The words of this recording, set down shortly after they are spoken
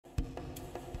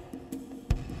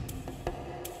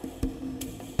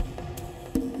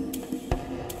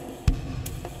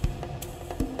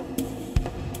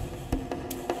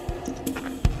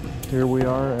Here we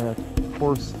are at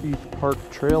Horse Thief Park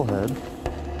Trailhead.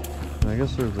 And I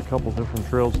guess there's a couple different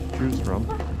trails to choose from.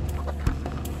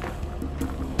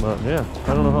 But yeah,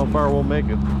 I don't know how far we'll make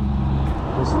it.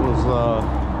 This was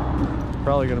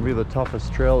probably going to be the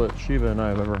toughest trail that Shiva and I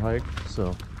have ever hiked,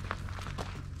 so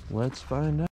let's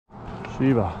find out.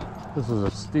 Shiva, this is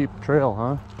a steep trail,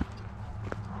 huh?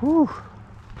 Whew.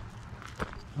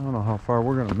 I don't know how far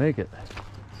we're going to make it.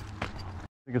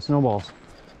 Think of snowballs.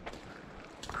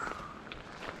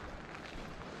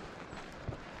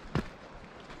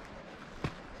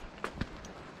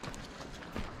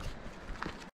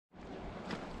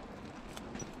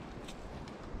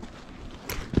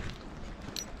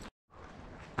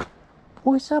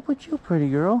 What's up with you, pretty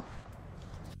girl?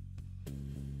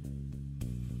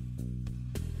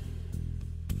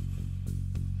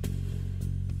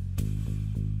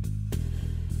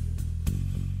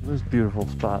 This beautiful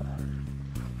spot.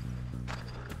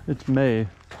 It's May,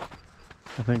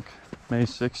 I think May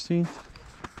 16th,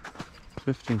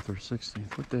 15th or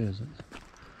 16th. What day is it?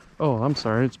 Oh, I'm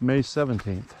sorry, it's May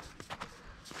 17th.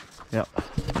 Yep,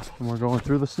 and we're going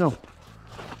through the snow.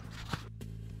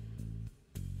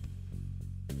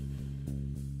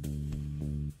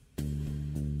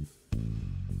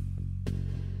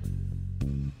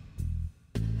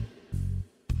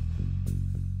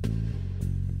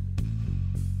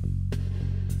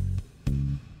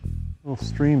 Little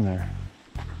stream there.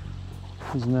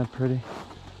 Isn't that pretty?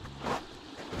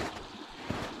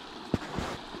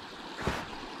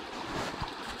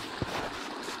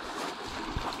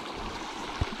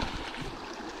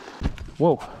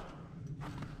 Whoa!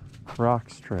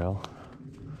 Rocks Trail,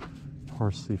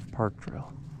 Horse Thief Park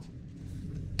Trail.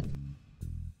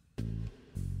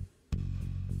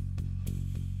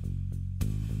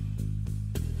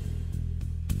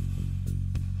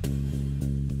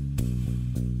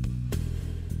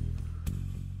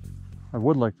 I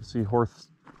would like to see Horse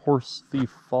Thief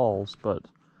Falls, but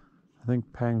I think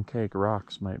Pancake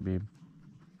Rocks might be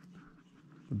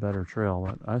the better trail,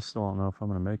 but I still don't know if I'm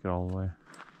going to make it all the way.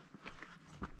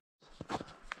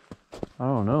 I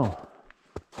don't know.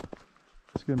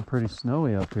 It's getting pretty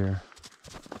snowy up here.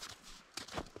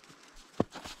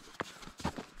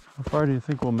 How far do you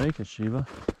think we'll make it, Shiva?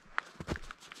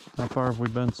 How far have we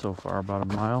been so far? About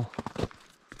a mile?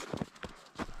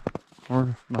 Or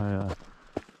if my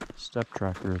step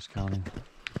tracker is counting.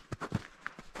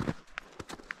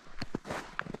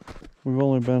 We've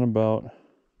only been about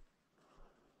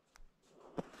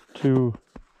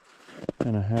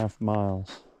 2.5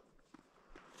 miles.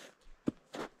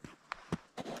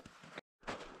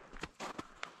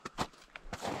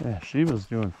 Yeah, Shiva's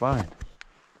doing fine.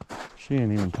 She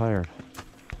ain't even tired.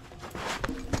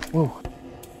 Whoa.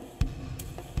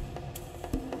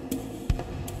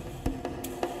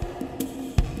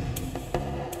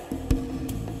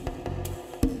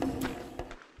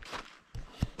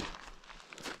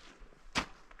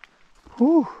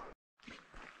 Whew.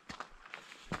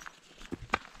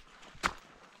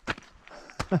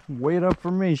 Wait up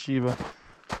for me, Shiva.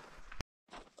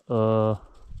 I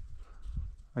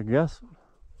guess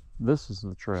this is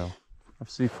the trail. I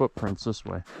see footprints this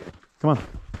way. Come on.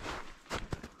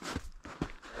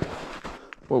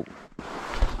 Whoa.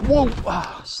 Whoa!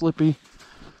 Ah, slippy.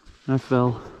 I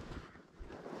fell.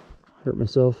 Hurt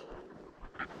myself.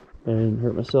 I didn't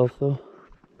hurt myself though.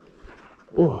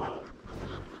 Oh.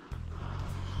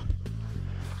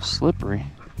 Slippery.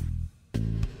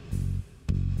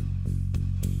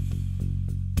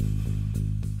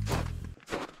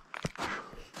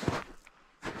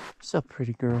 What's up,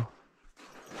 pretty girl?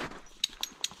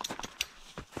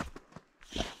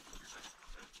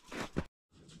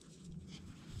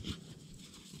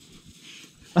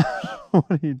 What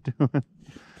are you doing?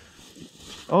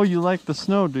 Oh, you like the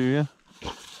snow, do you?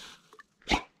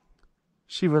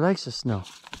 Shiva likes the snow.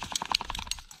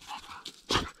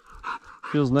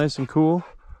 Feels nice and cool.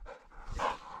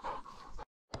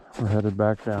 We're headed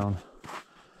back down.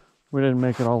 We didn't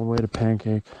make it all the way to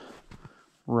Pancake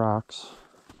Rocks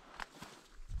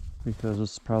because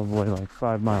it's probably like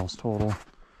 5 miles total.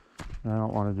 And I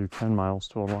don't want to do 10 miles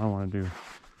total. I want to do,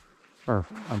 or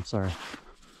I'm sorry,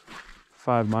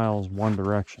 5 miles one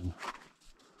direction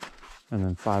and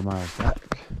then 5 miles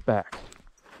back,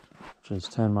 which is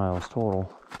 10 miles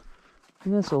total.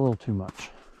 And that's a little too much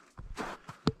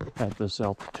at this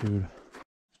altitude.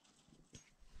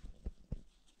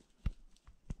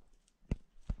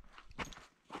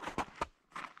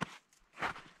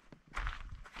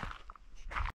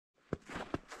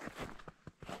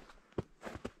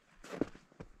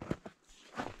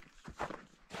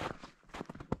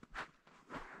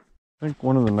 I think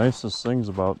one of the nicest things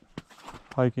about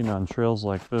hiking on trails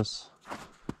like this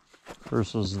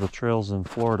versus the trails in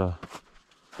Florida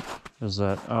is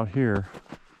that out here,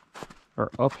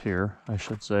 or up here, I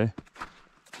should say,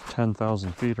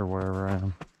 10,000 feet or wherever I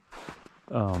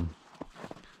am,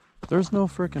 there's no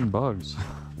freaking bugs.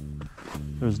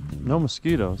 There's no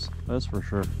mosquitoes, that's for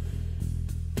sure.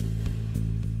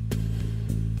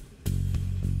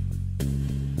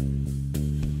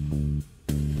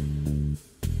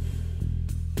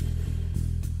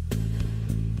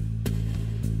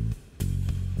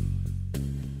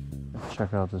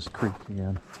 Check out this creek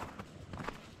again.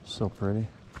 So pretty.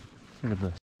 Look at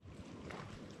this.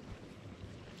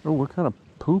 Oh, what kind of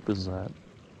poop is that?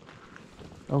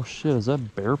 Oh shit, is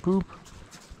that bear poop?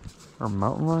 Or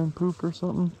mountain lion poop or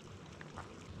something?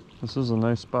 This is a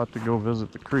nice spot to go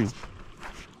visit the creek.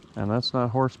 And that's not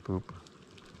horse poop.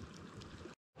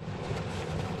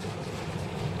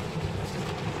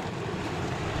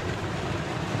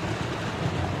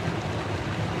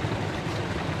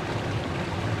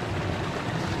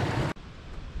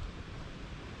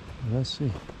 Let's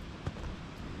see.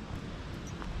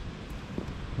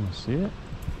 Can you see it?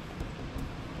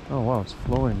 Oh wow, it's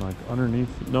flowing like underneath.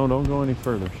 No, don't go any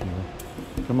further, Shiva.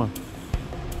 Come on.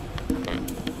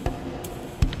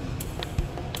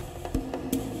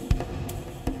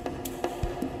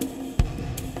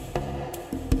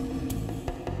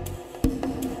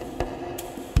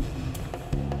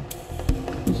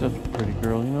 You're such a pretty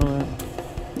girl, you know that?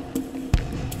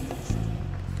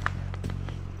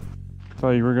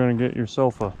 Thought you were gonna get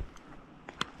yourself a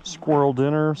squirrel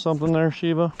dinner or something there,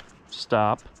 Shiva.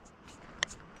 Stop.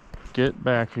 Get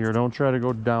back here. Don't try to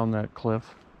go down that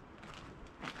cliff.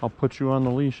 I'll put you on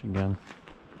the leash again.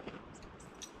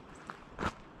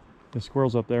 The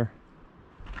squirrel's up there.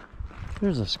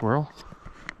 There's a squirrel.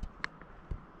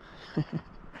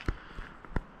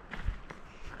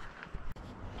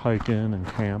 Hike in and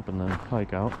camp and then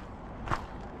hike out.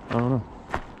 I don't know.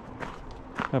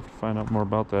 Have to find out more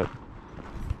about that.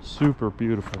 Super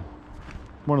beautiful.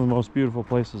 One of the most beautiful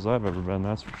places I've ever been,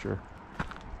 that's for sure.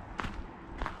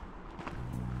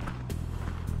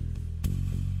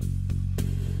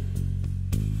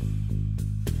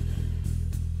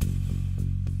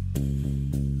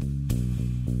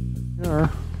 We are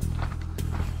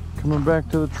coming back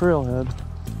to the trailhead.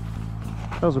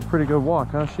 That was a pretty good walk,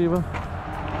 huh, Shiva?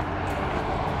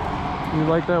 You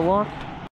like that walk?